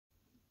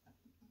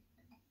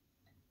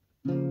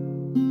Guys,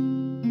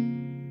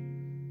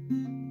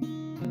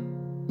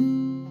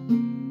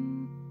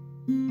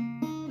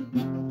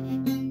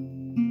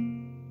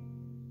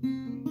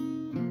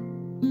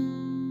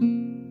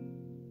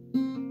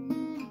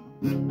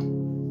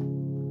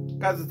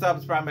 what's up?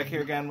 It's Brian back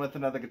here again with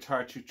another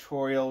guitar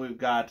tutorial. We've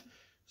got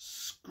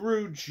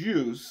Screw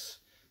Juice.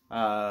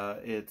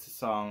 It's a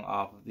song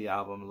off of the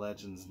album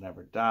Legends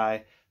Never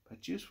Die by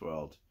Juice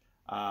WRLD.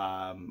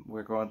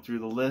 We're going through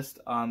the list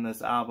on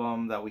this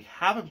album that we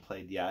haven't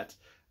played yet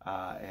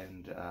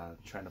and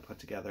trying to put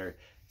together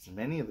as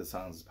many of the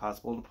songs as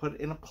possible to put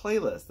in a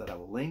playlist that I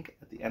will link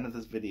at the end of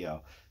this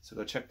video. So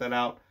go check that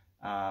out.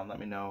 Let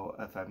me know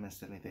if I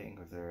missed anything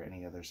or if there are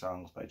any other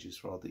songs by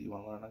Juice WRLD that you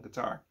want to learn on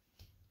guitar.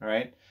 All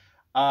right.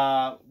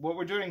 What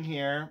we're doing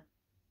here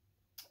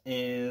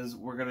is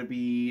we're going to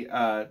be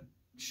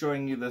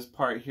showing you this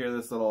part here,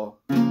 this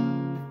little,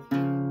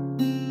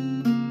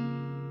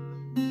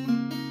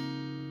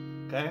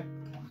 okay,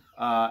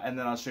 and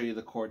then I'll show you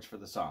the chords for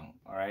the song.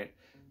 All right,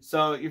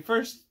 so your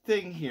first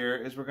thing here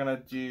is we're going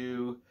to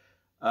do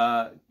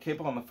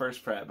Capo on the 1st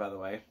fret, by the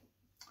way,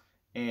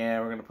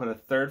 and we're going to put a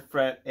 3rd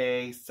fret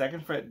A,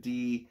 2nd fret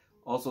D,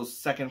 also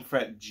 2nd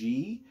fret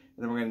G,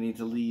 and then we're going to need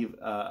to leave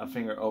a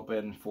finger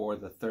open for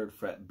the 3rd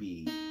fret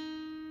B.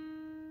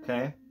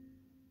 Okay?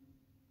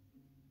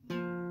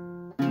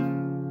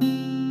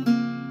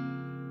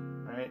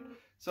 Alright,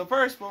 so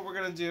first what we're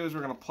going to do is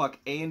we're going to pluck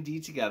A and D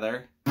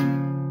together,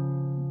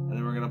 and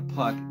then we're going to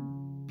pluck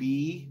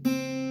B,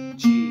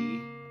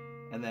 G,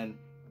 and then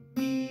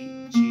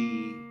B,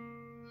 G,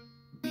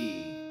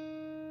 B.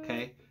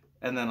 Okay?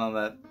 And then on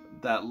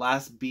that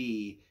last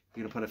B,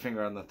 you're going to put a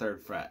finger on the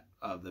 3rd fret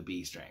of the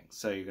B string.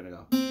 So you're going to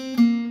go,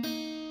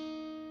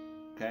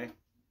 okay?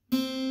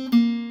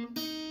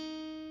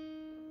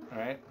 All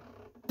right?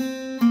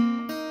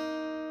 Can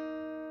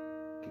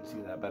you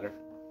see that better?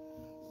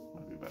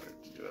 Might be better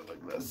to do it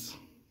like this.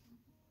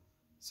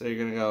 So you're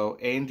going to go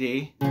A and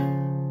D, B,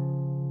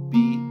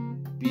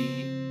 B,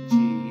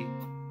 G,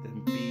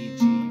 then B,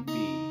 G, B,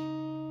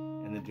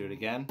 and then do it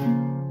again.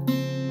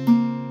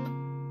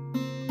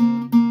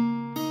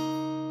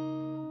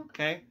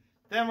 Okay?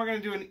 Then we're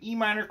going to do an E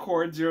minor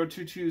chord,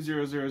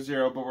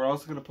 022-0-0-0, but we're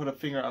also going to put a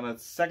finger on that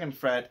 2nd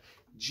fret,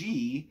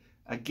 G,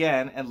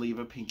 again, and leave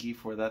a pinky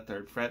for that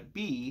 3rd fret,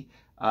 B.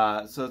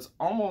 So it's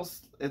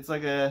almost, it's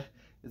like a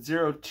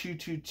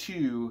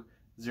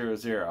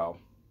 0-2-2-2-0-0.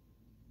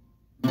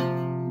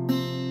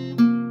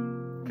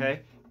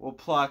 Okay? We'll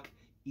pluck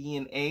E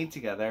and A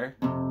together.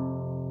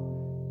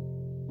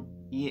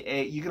 E,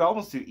 A, you could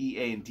almost do E,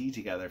 A, and D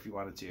together if you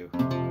wanted to.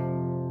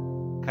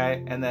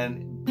 Okay? And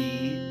then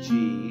B,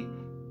 G,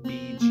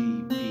 B,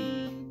 G,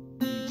 B,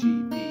 B,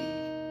 G, B,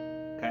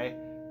 okay?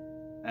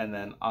 And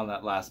then on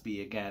that last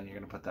B again, you're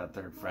going to put that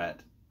 3rd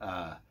fret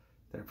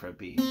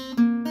B.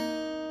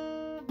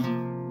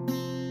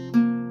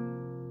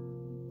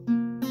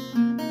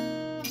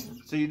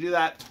 So you do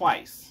that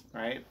twice,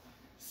 right?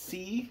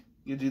 C,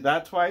 you do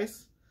that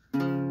twice.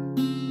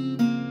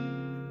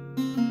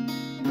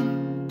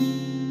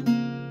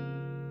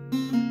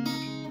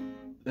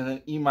 And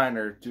then E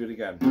minor, do it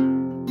again.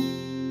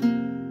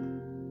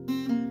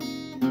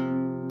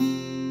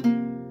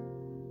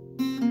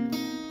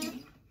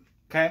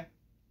 Okay,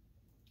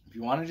 if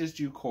you want to just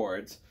do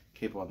chords,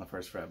 Capo on the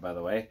 1st fret, by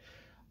the way,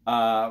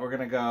 we're going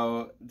to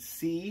go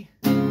C,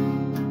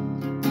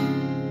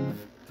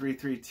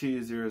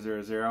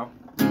 3-3-2-0-0-0,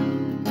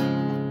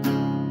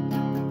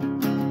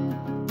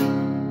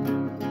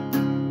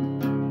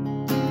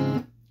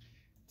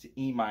 to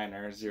E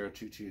minor,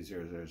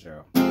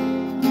 0-2-2-0-0-0.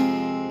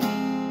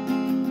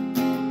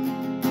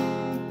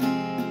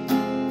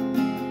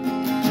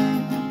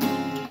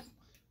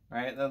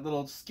 Right, that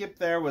little skip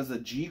there was a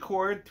G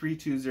chord,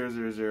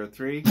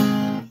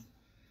 3-2-0-0-0-3.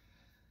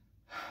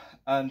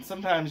 And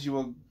sometimes you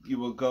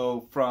will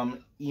go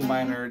from E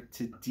minor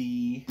to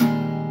D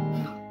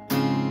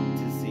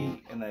to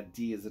C, and that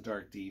D is a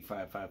dark D,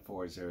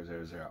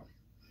 5-5-4-0-0-0.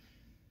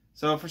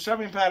 So for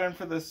strumming pattern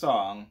for this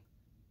song,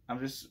 I'm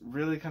just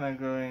really kind of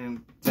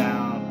going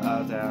down,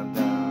 up, down,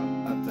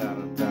 down, up,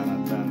 down, up, down,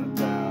 up, down, up,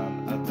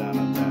 down, up, down,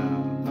 up,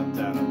 down, up, down, up,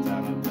 down, up,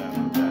 down, up, down.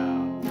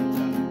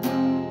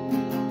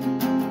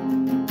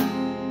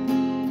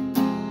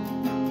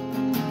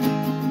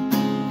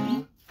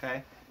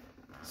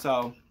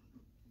 So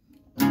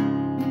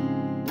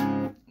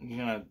you're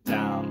gonna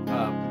down,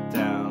 up,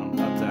 down,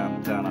 up,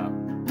 down, down, up,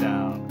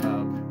 down,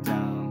 up,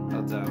 down,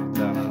 up, down,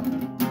 down, up.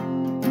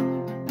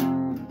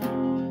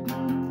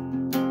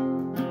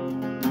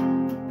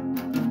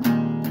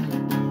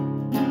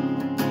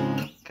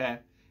 Okay,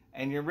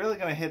 and you're really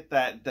gonna hit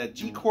that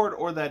G chord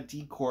or that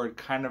D chord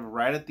kind of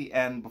right at the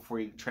end before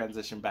you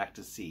transition back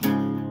to C. So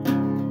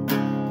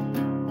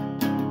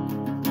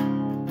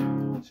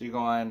you go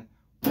on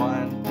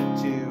 1,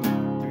 2,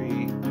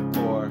 3,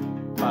 4,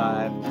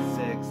 5,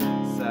 6,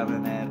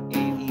 7, and 8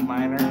 E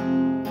minor.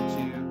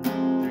 2,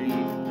 3,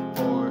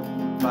 4,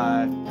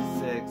 5,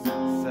 6,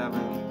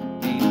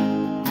 7,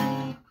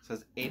 8. So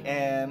it's 8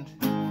 and.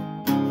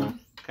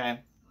 Okay.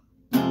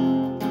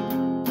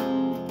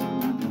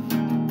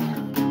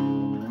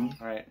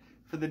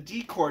 For the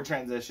D chord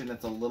transition,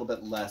 it's a little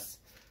bit less,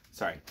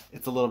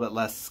 it's a little bit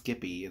less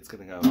skippy. It's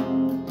going to go.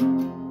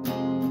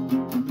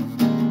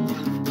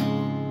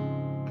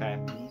 Okay,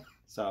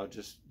 so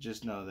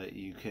just know that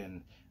you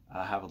can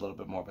have a little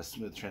bit more of a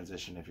smooth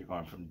transition if you're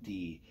going from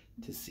D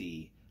to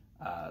C.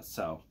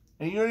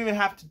 And you don't even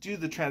have to do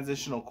the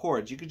transitional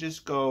chords. You could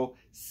just go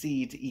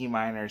C to E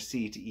minor,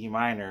 C to E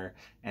minor,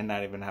 and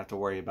not even have to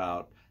worry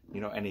about, you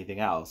know, anything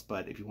else.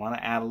 But if you want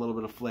to add a little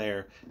bit of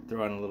flair,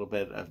 throw in a little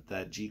bit of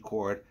that G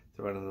chord,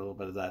 throw in a little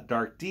bit of that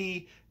dark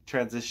D,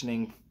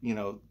 transitioning, you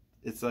know,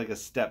 it's like a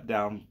step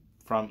down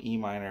from E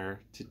minor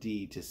to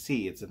D to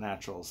C. It's a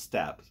natural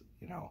step,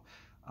 you know.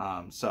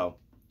 So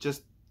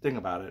just think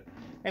about it.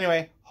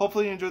 Anyway,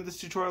 hopefully you enjoyed this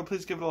tutorial.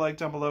 Please give it a like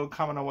down below.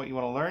 Comment on what you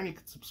want to learn. You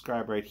can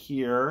subscribe right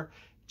here.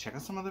 Check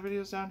out some other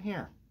videos down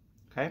here.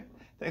 Okay?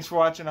 Thanks for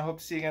watching. I hope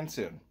to see you again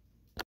soon.